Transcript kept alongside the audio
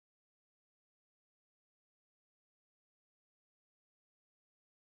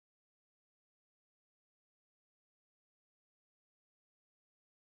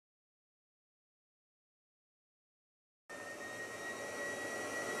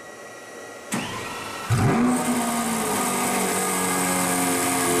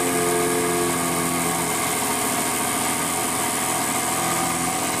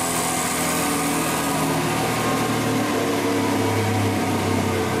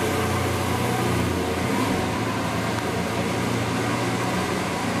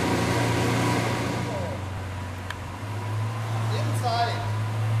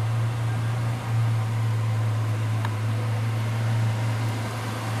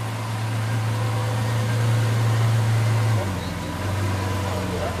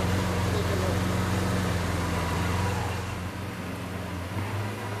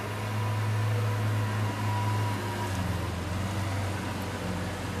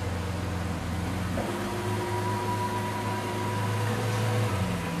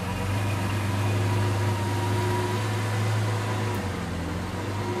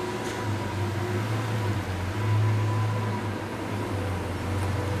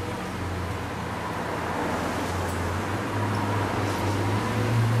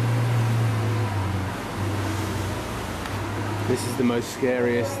This is the most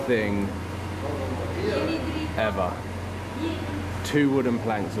scariest thing ever. 2 wooden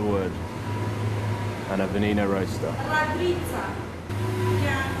planks of wood and a Veneno Roadster.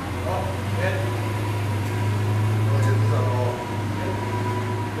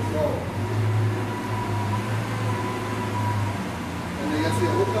 Wenn du jetzt hier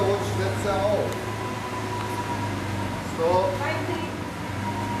runterrutscht, setzt er auf. So.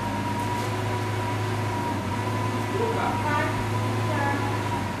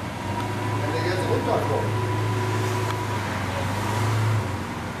 Wenn der jetzt runterkommt.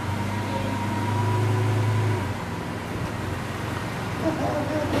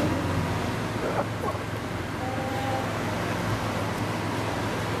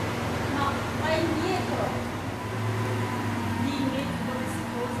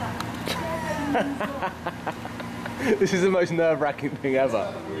 This is the most nerve-wracking thing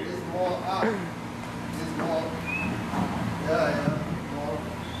ever.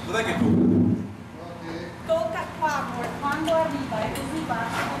 Dov'è che tocca? Tocca qua, amore, quando arriva è così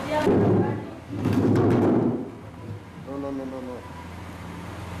basso, dobbiamo... No.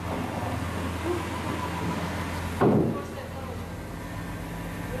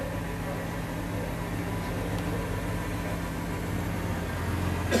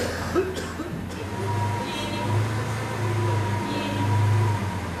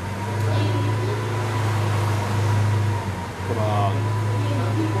 Come on.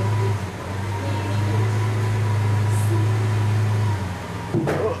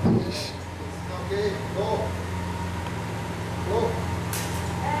 Okay, go. Go.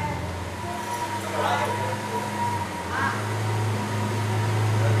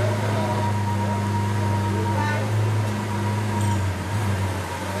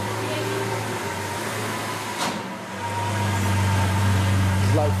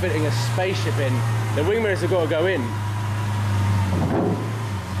 It's like fitting a spaceship in. The wing mirrors have got to go in.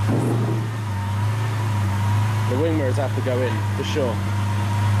 The wing mirrors have to go in, for sure.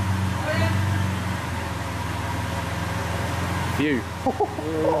 Phew.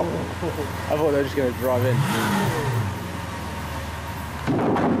 I thought they were just going to drive in.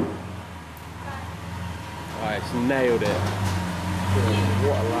 Alright, it's nailed it.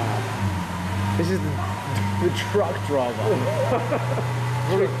 What a lad. This is the truck driver.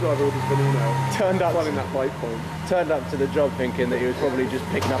 Truck driver with his Veneno. Turned up in that bike point. Turned up to the job thinking that he was probably just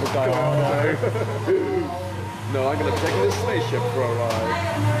picking up a guy. No, I'm going to take this spaceship for a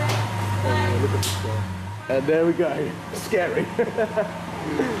ride. Look at this guy. And there we go. Scary.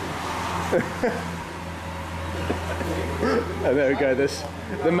 And there we go.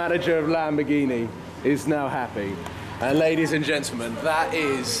 The manager of Lamborghini is now happy. And ladies and gentlemen, that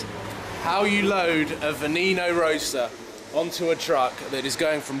is how you load a Veneno Roadster onto a truck that is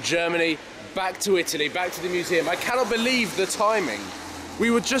going from Germany back to Italy, back to the museum. I cannot believe the timing. We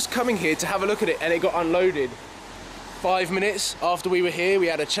were just coming here to have a look at it and it got unloaded 5 minutes after we were here. We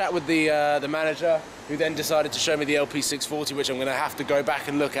had a chat with the manager, who then decided to show me the LP640, which I'm going to have to go back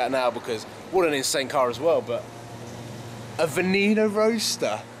and look at now because what an insane car as well. But a Veneno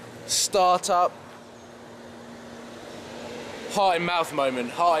Roadster startup, heart in mouth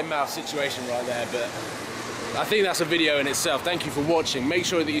moment, heart in mouth situation right there. But I think that's a video in itself. Thank you for watching. Make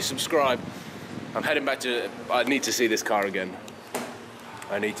sure that you subscribe. I'm heading back to, I need to see this car again.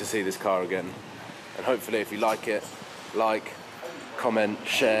 I need to see this car again. And hopefully if you like it, like, comment,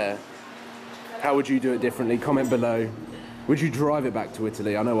 share. How would you do it differently? Comment below. Would you drive it back to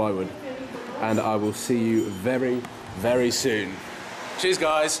Italy? I know I would. And I will see you very, very soon. Cheers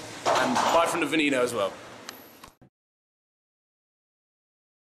guys, and bye from the Veneno as well.